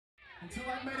Until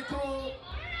I've made a call,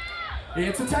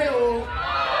 it's a tail.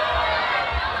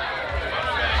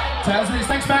 Tails release,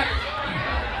 thanks Matt.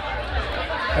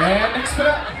 And next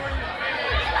spinner.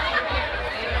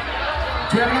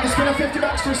 Do we have another spinner? 50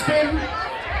 bucks for a spin.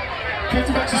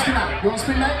 50 bucks a spinner. You want to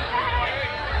spin, mate?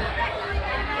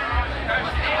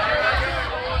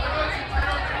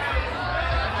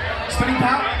 Spinning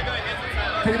pal.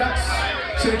 50 bucks.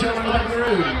 See the gentleman in the back of the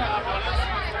room.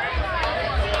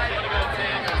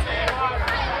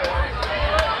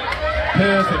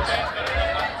 Perfect.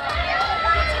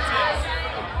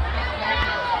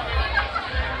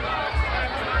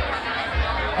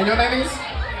 And your name is?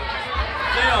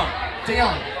 Dion.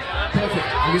 Dion. Perfect.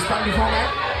 Have you spun before,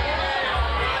 mate?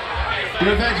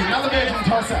 You're a virgin. Another virgin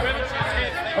tosser.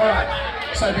 Alright.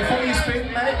 So before you spin,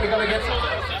 mate, we've got to get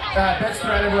bets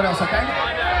throughout everyone else, okay?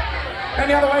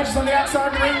 Any other wages on the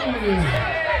outside of the ring?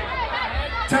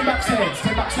 10 bucks heads.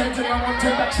 10 bucks heads. Anyone want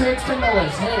 10 bucks heads? $10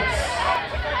 heads.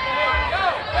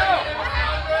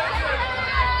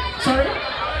 Sorry?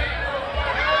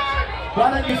 Why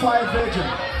don't you fly a virgin?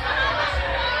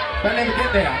 Don't even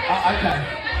get there. Oh, okay.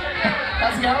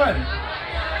 How's it going?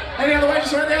 Any other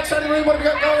wages around the outside of the room? What have we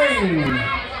got going?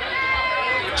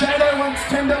 Jado wants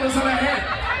 $10 on a head.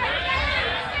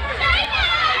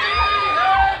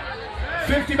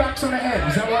 50 bucks on a head.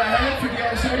 Is that what I had? 50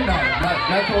 on a head?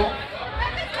 No call.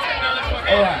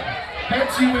 Alright.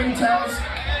 Heads you win, tails.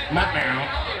 Not now.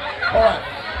 Alright.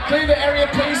 Clear the area,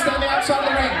 please. Stand on the outside of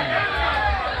the ring.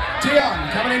 Dion,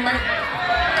 coming in, mate.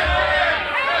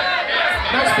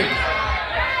 No speed.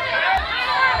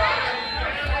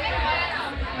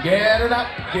 Get it up,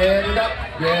 get it up,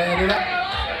 get it up.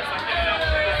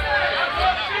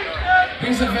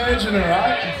 He's a virgin,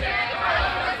 alright?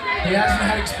 He hasn't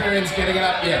had experience getting it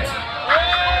up yet.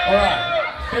 Alright,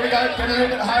 here we go. Get a little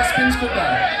bit higher. Spin's good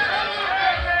though.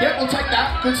 Yep, we'll take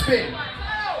that. Good spin.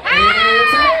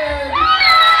 It's in.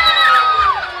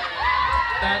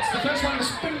 That's the first one to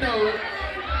spin though.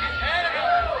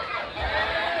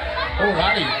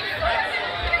 Alrighty.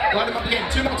 Line him up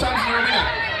again. 2 more times and you're a winner.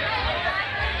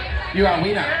 You are a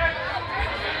winner.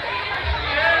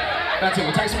 That's it.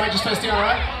 We'll take some wages first, Dion,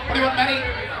 alright? What do you want, Matty?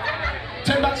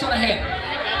 $10 on a head.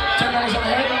 $10 on a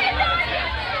head.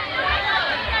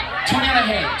 20 on a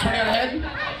head. 20 on a head.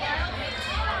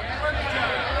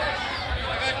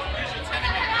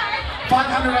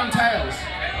 500 on tails.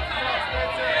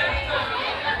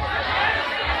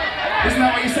 Isn't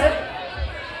that what you said?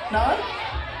 No?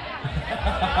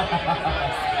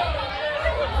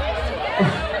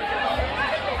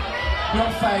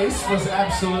 Your face was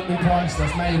absolutely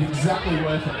priceless, made it exactly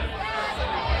worth it.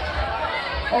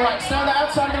 Alright, stay on the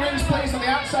outside of the rings, please, on the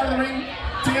outside of the ring.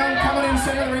 Dion coming in,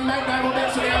 center of the ring, mate, no more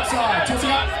bets on the outside.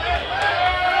 Tossing up.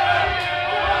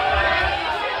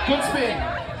 Good spin.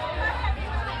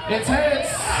 It's heads.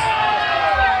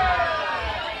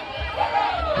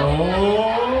 Oh.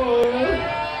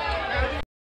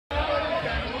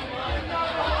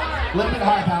 A little bit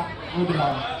higher, pal. A little bit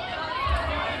higher.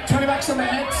 20 bucks on the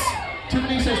heads.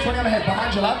 Tiffany says 20 on the head.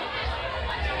 Behind you, love.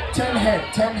 10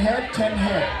 head, 10 head, 10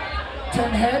 head.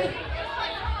 10 head.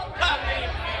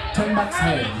 10 bucks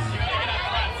heads.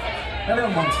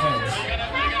 Everyone wants heads.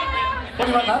 What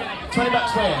do you want, love? 20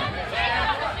 bucks where?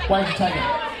 Why did you take it?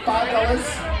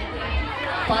 $5.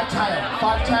 5 tail.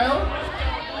 5 tail.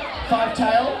 5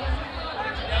 tail.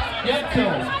 Yep,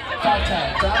 cool. 5 tail.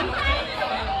 Done?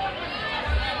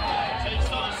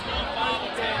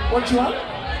 What do you want?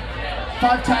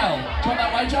 5 tail. Do you want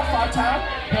that wager? 5 tail?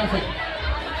 Perfect.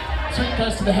 Sweet,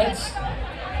 goes to the heads.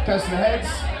 Goes to the heads.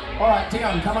 Alright,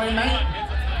 Dion, come on in, mate.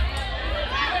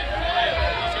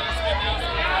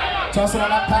 Toss it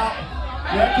on up, pal.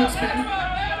 Yeah, good spin.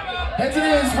 Heads it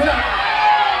is, winner.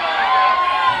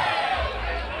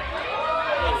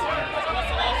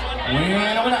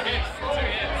 Winner, winner.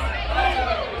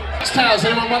 Tails,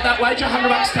 anyone want that wager?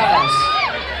 $100 tails.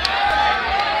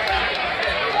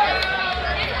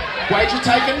 Wager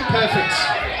taken, perfect.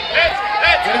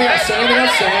 Anything else? Anything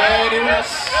else? Anything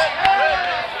else?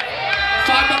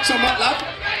 $5 on what, love?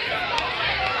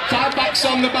 $5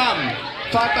 on the bum.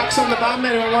 $5 on the bum.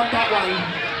 Anyone want that one?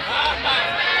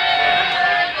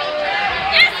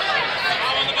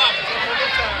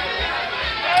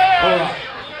 All right.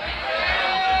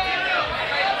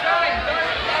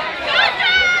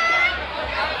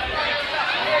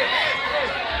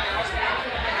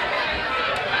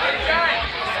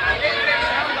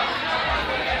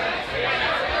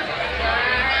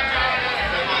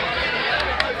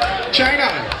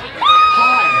 Jano,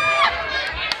 hi,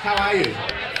 how are you?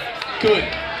 Good.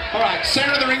 Alright,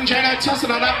 center of the ring, Jano, toss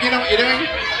it on up, you know what you're doing?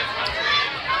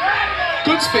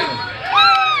 Good spin.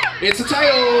 It's a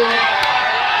tail.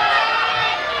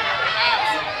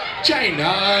 Jane, no.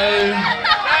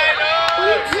 What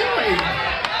are you doing?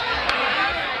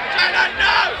 Jane,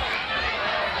 no.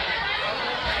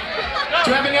 Do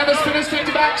you have any other spinners?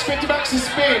 50 bucks. 50 bucks a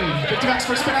spin. 50 bucks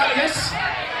for a spin out, yes?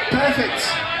 Perfect.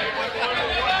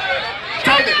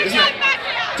 David, isn't it?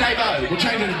 Davo. We'll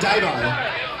change it to Davo.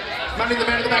 Money in the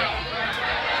man in the back.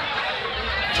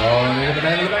 Oh, money in the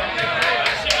man in the back.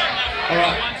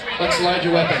 Alright, let's load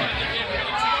your weapon.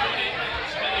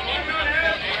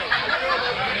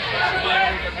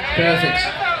 Perfect.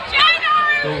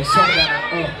 Oh, swap it down.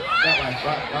 Oh, that way.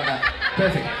 Right, like that.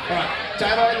 Perfect. Alright,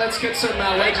 Davo, let's get some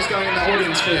wages going in the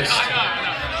audience first.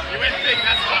 You went big,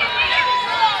 that's what.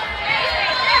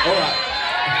 Alright.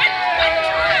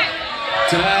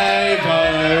 Davo.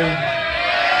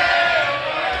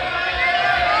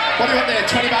 What do you want there?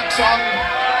 20 bucks on?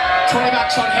 20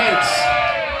 bucks on heads.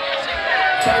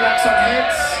 20 bucks on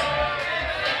heads.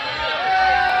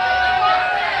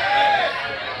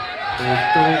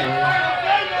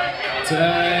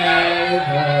 Davo.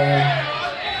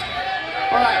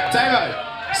 Alright, Davo.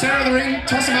 Center of the ring,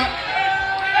 toss him up.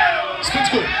 Spin's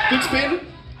good. Good spin.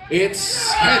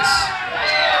 It's heads.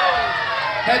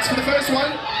 Heads for the first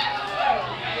one.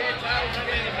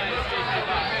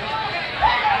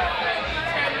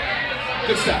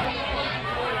 Good stuff.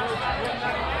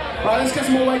 Alright, let's get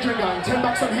some more wagering going. 10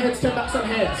 bucks on heads, 10 bucks on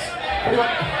heads. What do you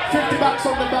want? 50 bucks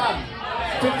on the bum.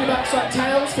 50 bucks on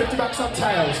tails, 50 bucks on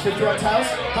tails. 50 on tails,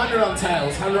 100 on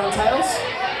tails. 100 on tails.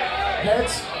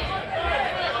 Heads.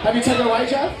 Have you taken a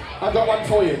wager? I've got one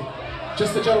for you.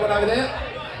 Just the gentleman over there.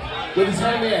 With his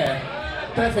hand in the air.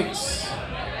 Perfect.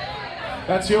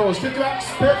 That's yours. 50 bucks.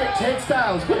 Perfect. Heads,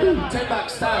 tails. Woo! 10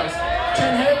 bucks, tails.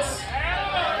 10 heads.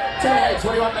 10 heads.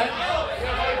 What do you want, mate?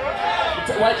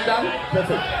 Wager done?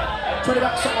 Perfect. 20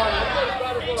 bucks on one.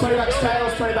 20 bucks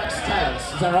tails, 20 bucks tails.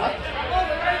 Is that right?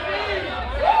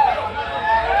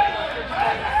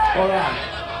 Alright.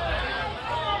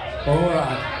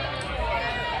 Alright.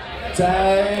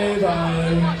 Davo.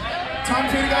 Time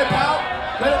for you to go, pal.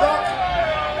 Let it rock.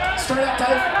 Straight up,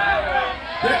 Dave.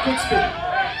 Yeah, quick spin.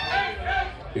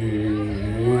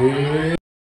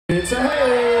 It's a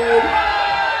head.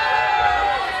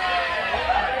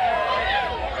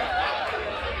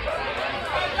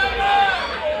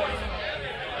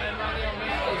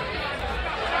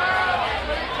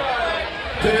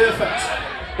 Perfect.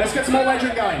 Let's get some more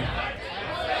wagering going.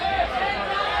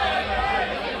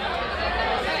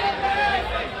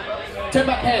 $10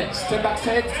 heads, 10 bucks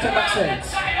heads, 10 bucks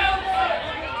heads.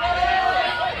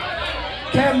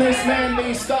 Can this man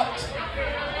be stopped?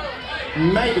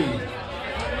 Maybe.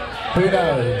 Who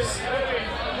knows?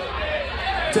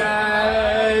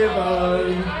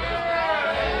 Davo.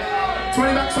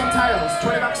 20 bucks on tails,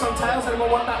 20 bucks on tails.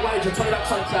 Anyone want that wager? 20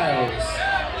 bucks on tails.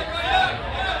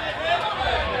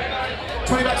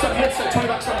 20 bucks on heads, so 20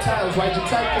 bucks on tails. Wager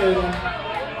taken.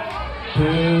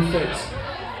 Perfect.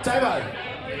 Davo.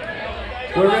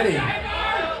 We're ready.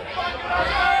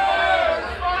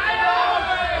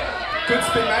 Good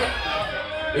spin, mate.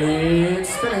 It's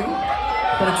spinning,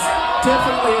 but it's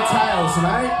definitely a tails,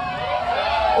 mate.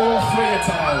 All three are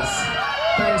tails.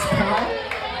 Thanks, pal.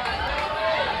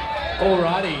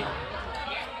 Alrighty.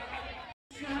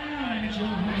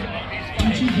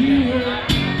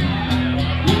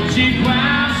 She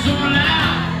cries so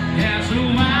loud, has no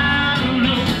mind to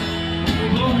know.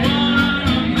 The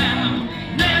one man,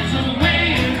 that's the way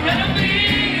it's gonna be,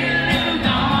 little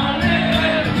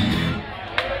darling.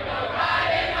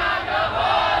 Riding on the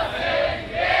horses,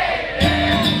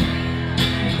 yeah.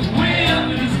 Way up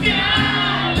in the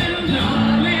sky, little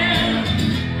darling.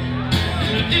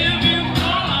 If you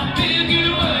fall, I'll pick you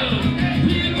up,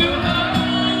 pick you up.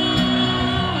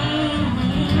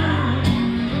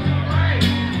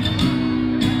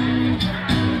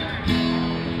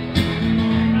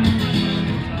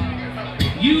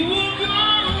 You were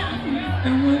gone,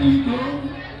 and when you go